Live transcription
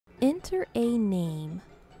Enter a name.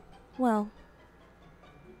 Well,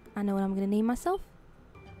 I know what I'm gonna name myself.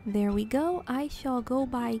 There we go. I shall go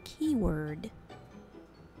by keyword.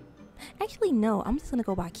 Actually, no, I'm just gonna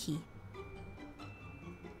go by key.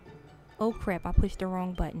 Oh crap, I pushed the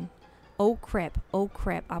wrong button. Oh crap,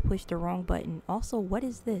 I pushed the wrong button. Also, what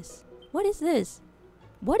is this? What is this?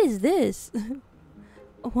 What is this?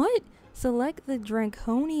 What? Select the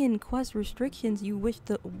draconian quest restrictions you wish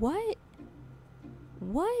to. What?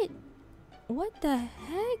 What? What the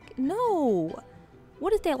heck? No.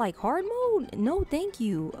 What is that, like hard mode? No, thank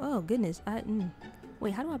you. Oh goodness.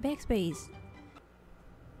 Wait, how do I backspace?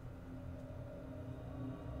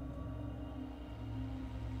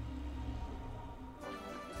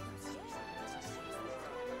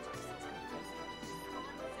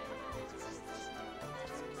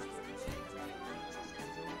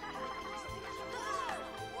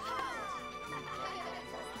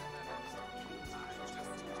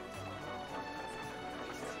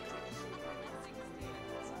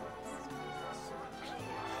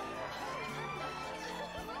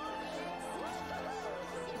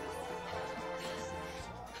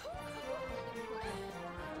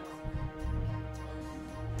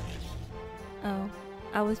 Oh,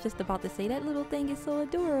 I was just about to say that little thing is so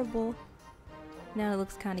adorable. Now it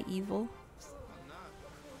looks kind of evil.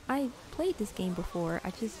 I played this game before.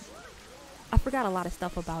 I forgot a lot of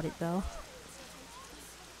stuff about it though.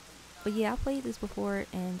 But yeah, I played this before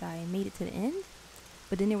and I made it to the end.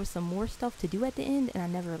 But then there was some more stuff to do at the end and I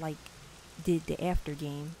never like did the after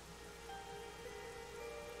game.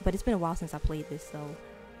 But it's been a while since I played this, so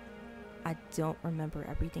I don't remember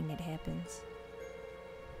everything that happens.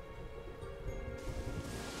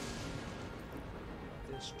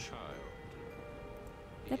 Child.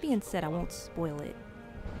 That being said, I won't spoil it.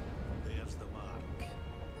 There's the mark.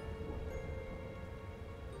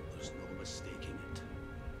 There's no mistaking it.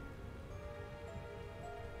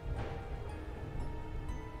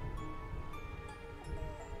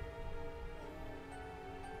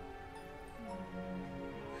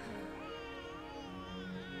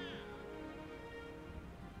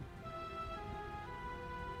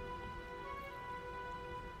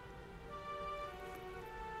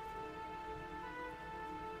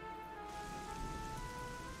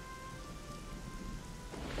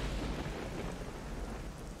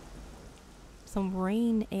 Some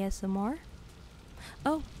rain ASMR.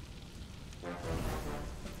 Oh.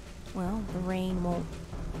 Well, the rain won't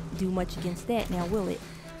do much against that now, will it?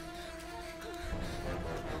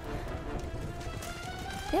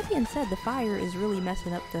 That being said, the fire is really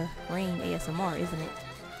messing up the rain ASMR, isn't it?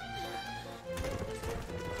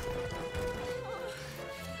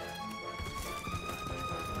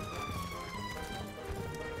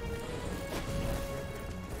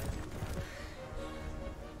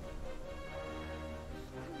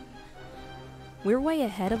 We're way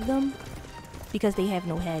ahead of them because they have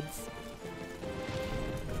no heads.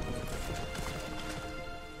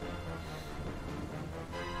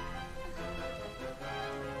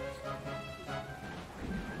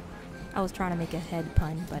 I was trying to make a head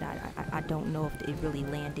pun, but I don't know if it really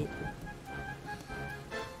landed.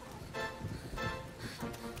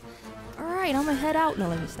 Alright, I'm gonna head out. No,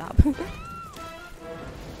 let me stop.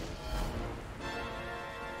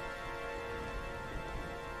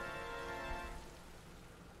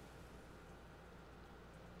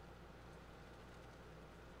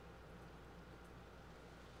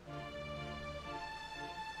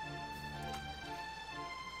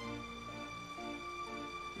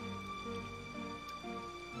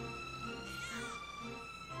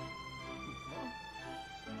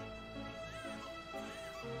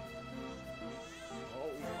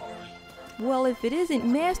 Well, if it isn't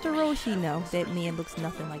Master Roshi, no, that man looks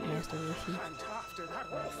nothing like Master Roshi. And after that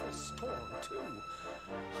awful storm, too.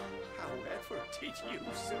 However did you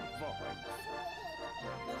survive?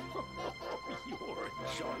 You're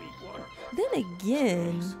a jolly one. Then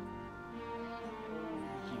again,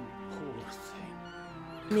 You poor thing.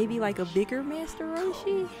 maybe like a bigger Master Roshi?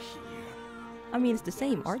 Here. I mean, it's the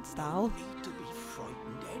same art style. No need to be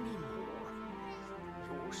frightened anymore.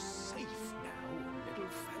 You're safe now, little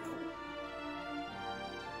fellow.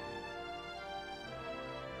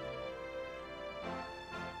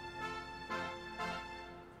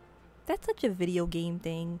 That's such a video game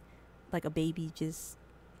thing. Like a baby just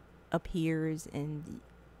appears and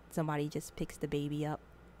somebody just picks the baby up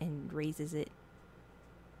and raises it.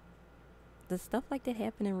 Does stuff like that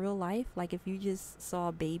happen in real life? Like if you just saw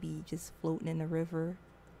a baby just floating in the river,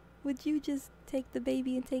 would you just take the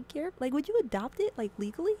baby and take care of it? Like, would you adopt it, like,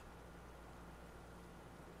 legally?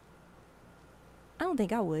 I don't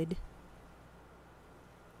think I would.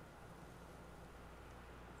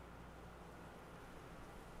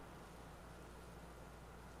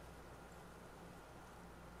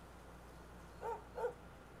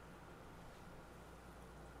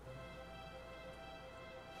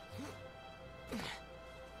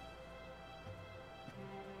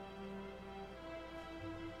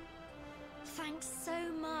 Thanks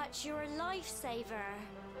so much. You're a lifesaver.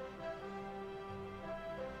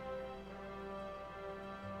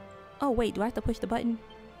 Oh, wait, do I have to push the button?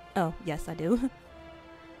 Oh, yes, I do.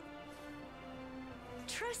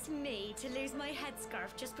 Trust me to lose my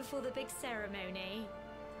headscarf just before the big ceremony.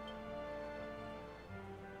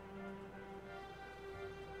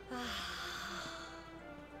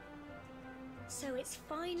 So it's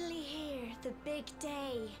finally here, the big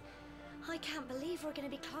day. I can't believe we're going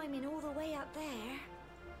to be climbing all the way up there.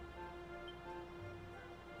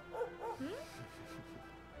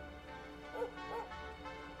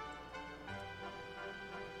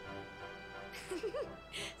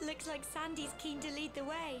 Looks like Sandy's keen to lead the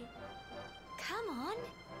way. Come on,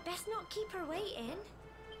 best not keep her waiting.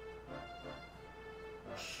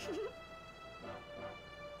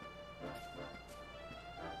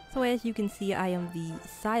 So as you can see, I am the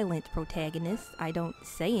silent protagonist. I don't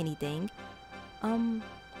say anything. I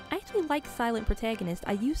actually like silent protagonists.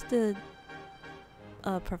 I used to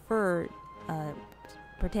prefer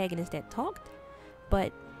protagonists that talked,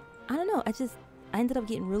 but I don't know. I ended up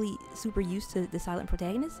getting really super used to the silent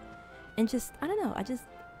protagonist, and I don't know.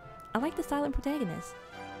 I like the silent protagonist.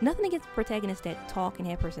 Nothing against protagonists that talk and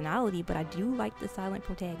have personality, but I do like the silent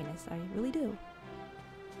protagonist. I really do.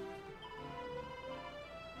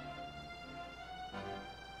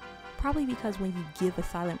 Probably because when you give a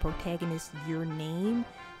silent protagonist your name,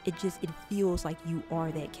 it feels like you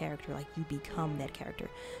are that character, like you become that character.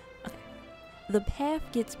 Okay. The path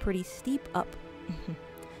gets pretty steep up.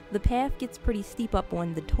 The path gets pretty steep up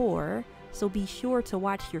on the tour, so be sure to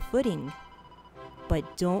watch your footing.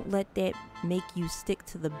 But don't let that make you stick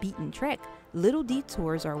to the beaten track. Little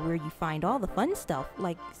detours are where you find all the fun stuff,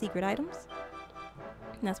 like secret items.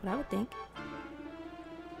 That's what I would think.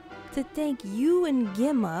 To think you and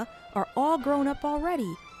Gemma are all grown up already.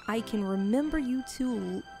 I can remember you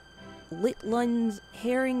two litluns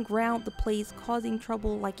herring round the place, causing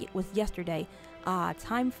trouble like it was yesterday. Ah,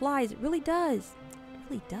 time flies. It really does. It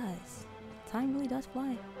really does. Time really does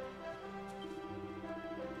fly.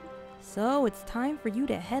 So it's time for you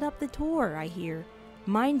to head up the tour, I hear.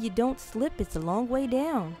 Mind you don't slip, it's a long way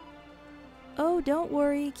down. Oh, don't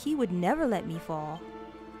worry, Key would never let me fall.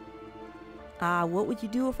 Ah, what would you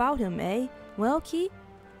do without him, eh? Well, Key,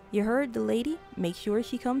 you heard the lady. Make sure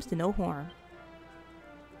she comes to no harm.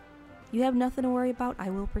 You have nothing to worry about. I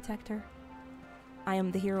will protect her. I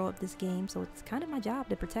am the hero of this game, so it's kind of my job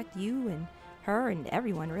to protect you and her and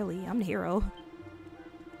everyone, really. I'm the hero.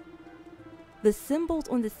 The symbols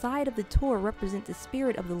on the side of the tour represent the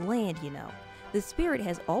spirit of the land, you know. The spirit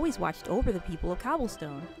has always watched over the people of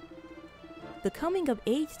Cobblestone. The coming of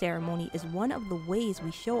age ceremony is one of the ways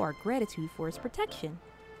we show our gratitude for its protection.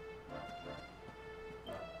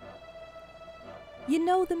 You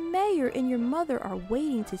know, the mayor and your mother are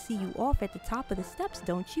waiting to see you off at the top of the steps,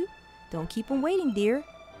 don't you? Don't keep them waiting, dear.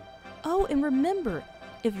 Oh, and remember,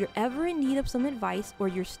 if you're ever in need of some advice or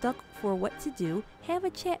you're stuck for what to do, have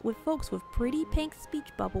a chat with folks with pretty pink speech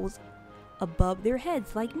bubbles above their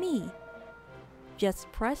heads like me.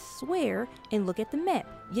 Just press swear and look at the map.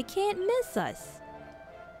 You can't miss us.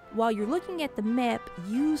 While you're looking at the map,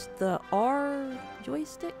 use the R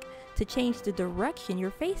joystick to change the direction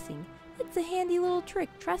you're facing. It's a handy little trick,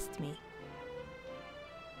 trust me.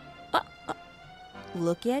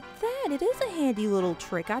 Look at that. It is a handy little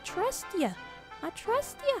trick. I trust ya. I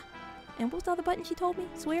trust ya. And what's the other button she told me?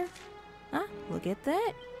 Swear? Huh? Look at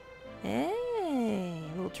that. Hey,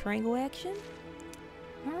 a little triangle action.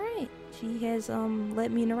 Alright. She has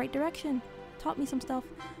led me in the right direction. Taught me some stuff.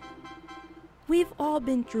 We've all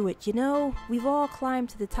been through it, you know? We've all climbed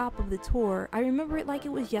to the top of the tour. I remember it like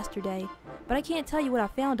it was yesterday. But I can't tell you what I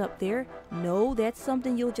found up there. No, that's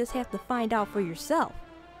something you'll just have to find out for yourself.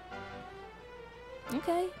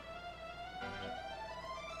 Okay.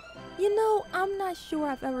 You know, I'm not sure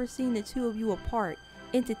I've ever seen the two of you apart.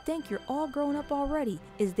 And to think you're all grown up already.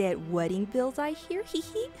 Is that wedding bells I hear? Hee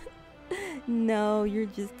hee. No, you're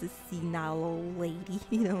just a senile old lady.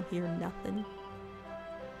 You don't hear nothing.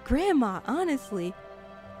 Grandma, honestly.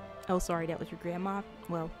 Oh, sorry, that was your grandma?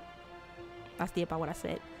 Well, I'll stay by what I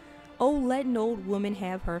said. Oh, let an old woman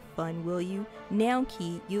have her fun, will you? Now,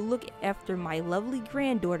 Key, you look after my lovely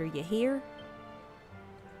granddaughter, you hear?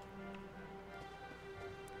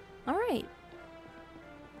 Alright.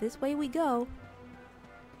 This way we go.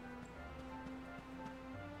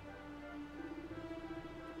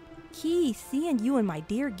 Key, seeing you and my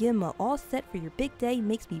dear Gemma all set for your big day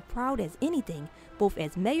makes me proud as anything, both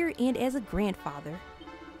as mayor and as a grandfather.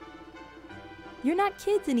 You're not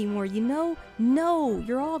kids anymore, you know? No,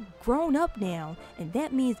 you're all grown up now, and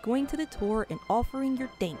that means going to the tour and offering your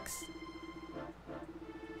thanks.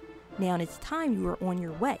 Now it's time you are on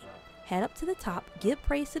your way. Head up to the top, give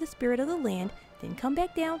praise to the spirit of the land, then come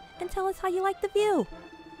back down and tell us how you like the view.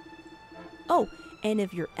 Oh, and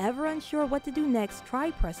if you're ever unsure what to do next,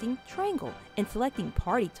 try pressing triangle and selecting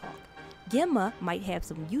party talk. Gemma might have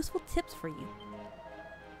some useful tips for you.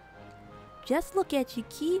 Just look at you,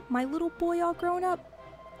 Key, my little boy all grown up.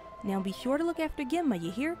 Now be sure to look after Gemma,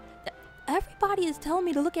 you hear? Everybody is telling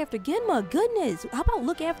me to look after Gemma. Goodness, how about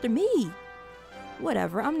look after me?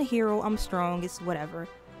 Whatever, I'm the hero, I'm strong, it's whatever.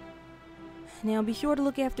 Now be sure to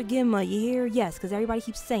look after Gemma, you hear? Yes, because everybody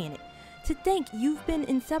keeps saying it. To think you've been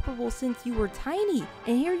inseparable since you were tiny,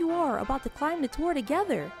 and here you are, about to climb the tour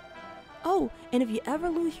together. Oh, and if you ever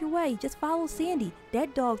lose your way, just follow Sandy.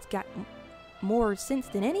 That dog's got more sense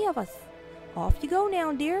than any of us. Off you go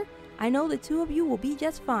now, dear. I know the two of you will be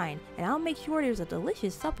just fine, and I'll make sure there's a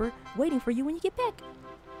delicious supper waiting for you when you get back.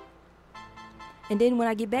 And then when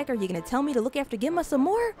I get back, are you going to tell me to look after Gemma some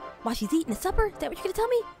more? While she's eating the supper? Is that what you're going to tell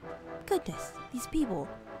me? Goodness, these people.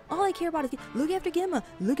 All I care about is look after Gemma,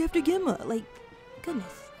 look after Gemma. Like,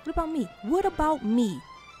 goodness, what about me? What about me?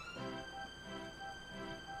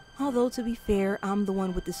 Although, to be fair, I'm the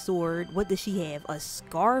one with the sword. What does she have? A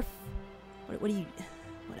scarf? What do you...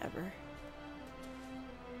 Whatever.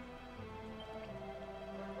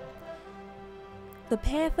 The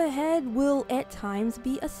path ahead will at times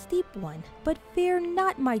be a steep one, but fear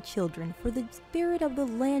not, my children, for the spirit of the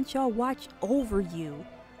land shall watch over you.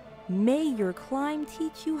 May your climb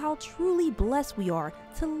teach you how truly blessed we are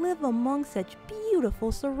to live among such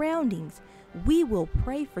beautiful surroundings. We will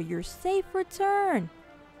pray for your safe return.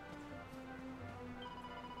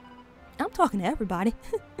 I'm talking to everybody.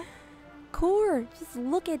 Core, just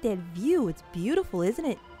look at that view. It's beautiful, isn't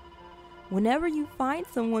it? Whenever you find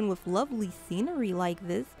someone with lovely scenery like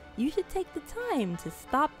this, you should take the time to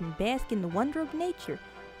stop and bask in the wonder of nature.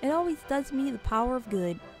 It always does me the power of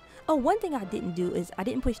good. Oh, one thing I didn't do is I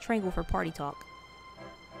didn't push triangle for party talk.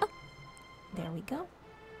 Oh, there we go.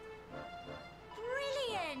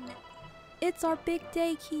 Brilliant! It's our big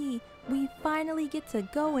day, Key. We finally get to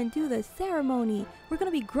go and do the ceremony. We're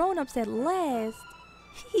gonna be grown-ups at last.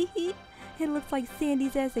 It looks like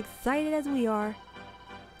Sandy's as excited as we are.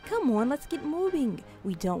 Come on, let's get moving.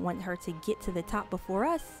 We don't want her to get to the top before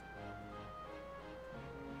us.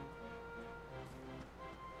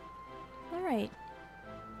 Alright.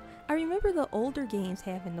 I remember the older games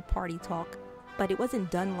having the party talk, but it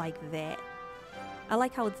wasn't done like that. I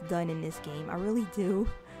like how it's done in this game, I really do.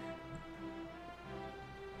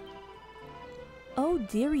 Oh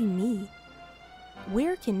dearie me.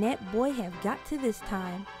 Where can that boy have got to this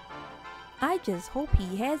time? I just hope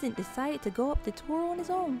he hasn't decided to go up the tour on his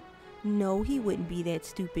own. No, he wouldn't be that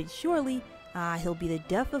stupid, surely. Ah, he'll be the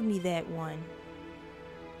death of me, that one.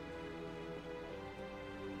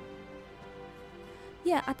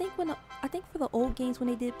 Yeah, I think for the old games when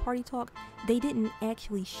they did party talk, they didn't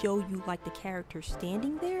actually show you like the character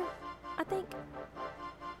standing there. I think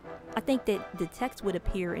that the text would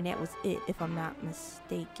appear and that was it, if I'm not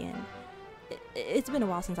mistaken. It's been a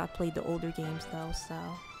while since I played the older games though, so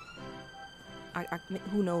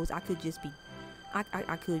who knows? I could just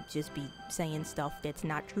be saying stuff that's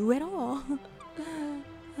not true at all.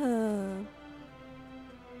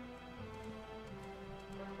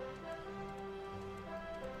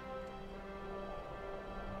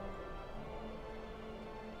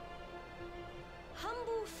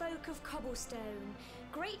 Humble folk of cobblestone,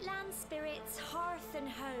 great land spirits, hearth and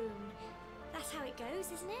home. That's how it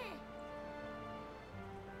goes, isn't it?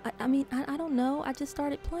 I mean, I don't know. I just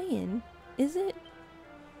started playing. Is it?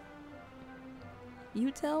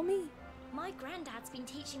 You tell me. My granddad's been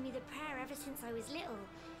teaching me the prayer ever since I was little.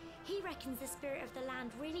 He reckons the spirit of the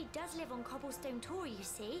land really does live on Cobblestone Tor, you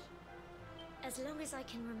see. As long as I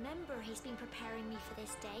can remember, he's been preparing me for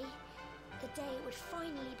this day. The day it would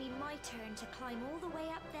finally be my turn to climb all the way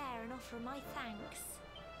up there and offer my thanks.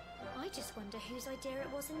 I just wonder whose idea it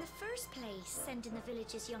was in the first place, sending the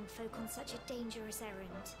village's young folk on such a dangerous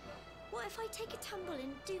errand. What if I take a tumble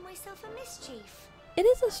and do myself a mischief? It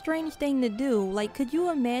is a strange thing to do. Like, could you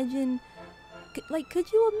imagine like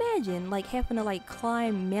having to like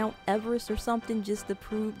climb Mount Everest or something just to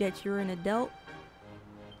prove that you're an adult?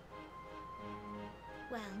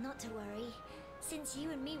 Well, not to worry. Since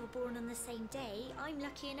you and me were born on the same day, I'm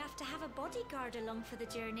lucky enough to have a bodyguard along for the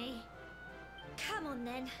journey. Come on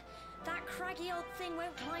then. That craggy old thing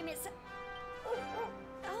won't climb its...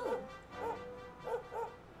 Oh.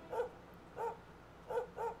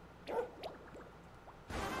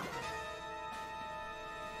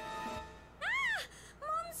 Ah!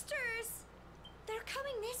 Monsters! They're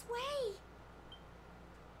coming this way.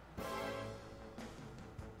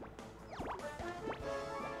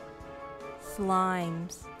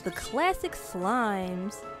 Slimes. The classic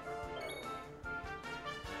slimes.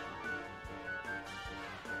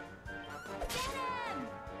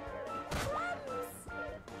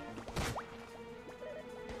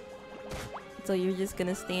 So you're just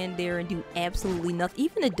gonna stand there and do absolutely nothing.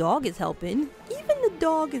 Even the dog is helping. Even the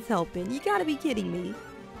dog is helping. You gotta be kidding me.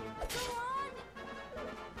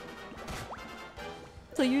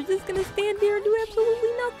 So you're just gonna stand there and do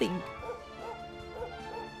absolutely nothing.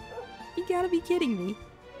 You gotta be kidding me.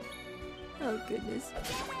 Oh goodness.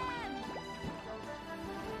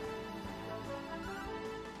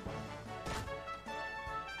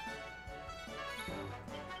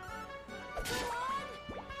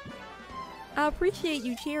 I appreciate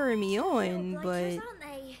you cheering me on, but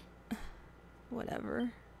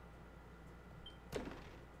whatever.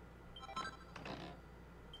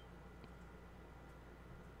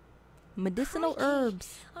 Medicinal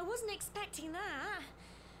herbs. I wasn't expecting that.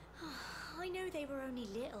 I know they were only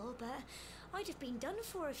little, but I'd have been done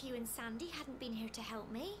for if you and Sandy hadn't been here to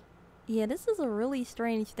help me. Yeah, this is a really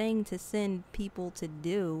strange thing to send people to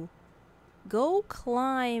do. Go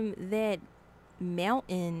climb that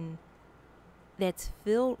mountain that's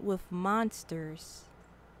filled with monsters.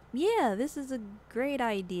 Yeah, this is a great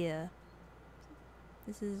idea.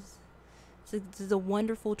 This is a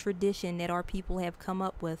wonderful tradition that our people have come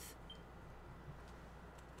up with.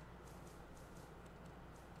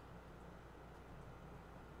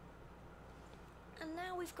 And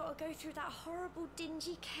now we've got to go through that horrible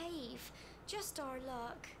dingy cave. Just our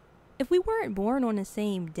luck. If we weren't born on the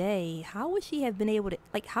same day, how would she have been able to,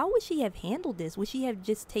 like, how would she have handled this? Would she have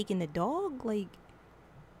just taken the dog? Like,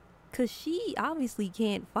 'cause she obviously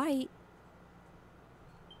can't fight.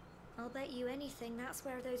 I'll bet you anything that's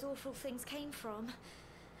where those awful things came from.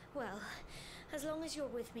 Well, as long as you're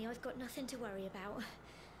with me, I've got nothing to worry about.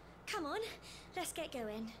 Come on, let's get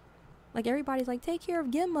going. Like, everybody's like, take care of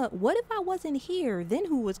Gemma. What if I wasn't here? Then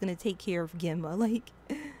who was gonna take care of Gemma? Like,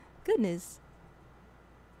 goodness.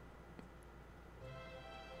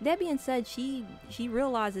 That being said, she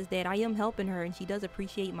realizes that I am helping her and she does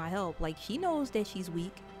appreciate my help. Like, she knows that she's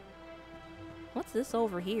weak. What's this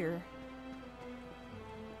over here?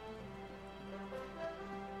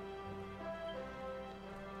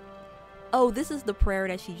 Oh, this is the prayer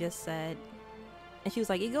that she just said. And she was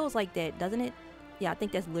like, it goes like that, doesn't it? Yeah, I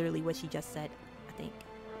think that's literally what she just said. I think.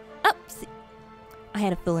 Oops! I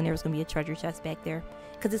had a feeling there was going to be a treasure chest back there.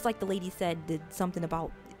 Because it's like the lady said, did something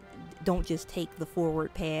about don't just take the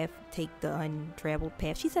forward path, take the untraveled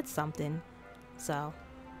path. She said something. So,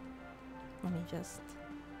 let me just...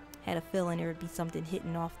 Had a feeling there would be something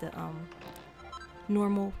hitting off the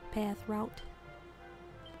normal path route.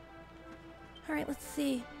 Alright, let's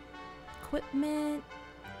see. Equipment.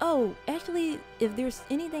 Oh, actually, if there's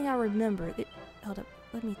anything I remember... hold up,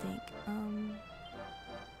 let me think.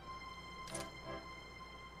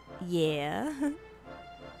 Yeah.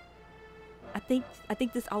 I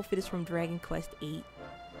think this outfit is from dragonquest 8.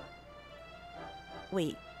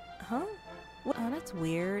 Wait, huh? What? Oh, that's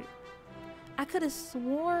weird. I could have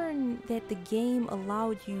sworn that the game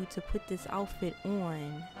allowed you to put this outfit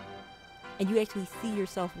on. And you actually see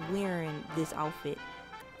yourself wearing this outfit.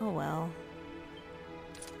 Oh well.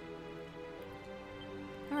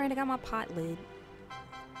 Alright, I got my pot lid.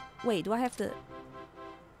 Wait, do I have to...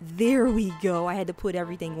 There we go. I had to put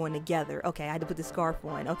everything on together. Okay, I had to put the scarf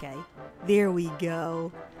on. Okay. There we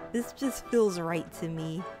go. This just feels right to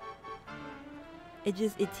me.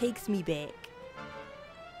 It takes me back.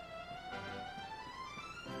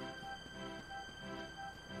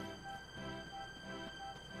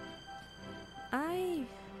 I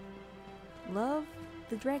love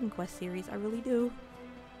the Dragon Quest series. I really do.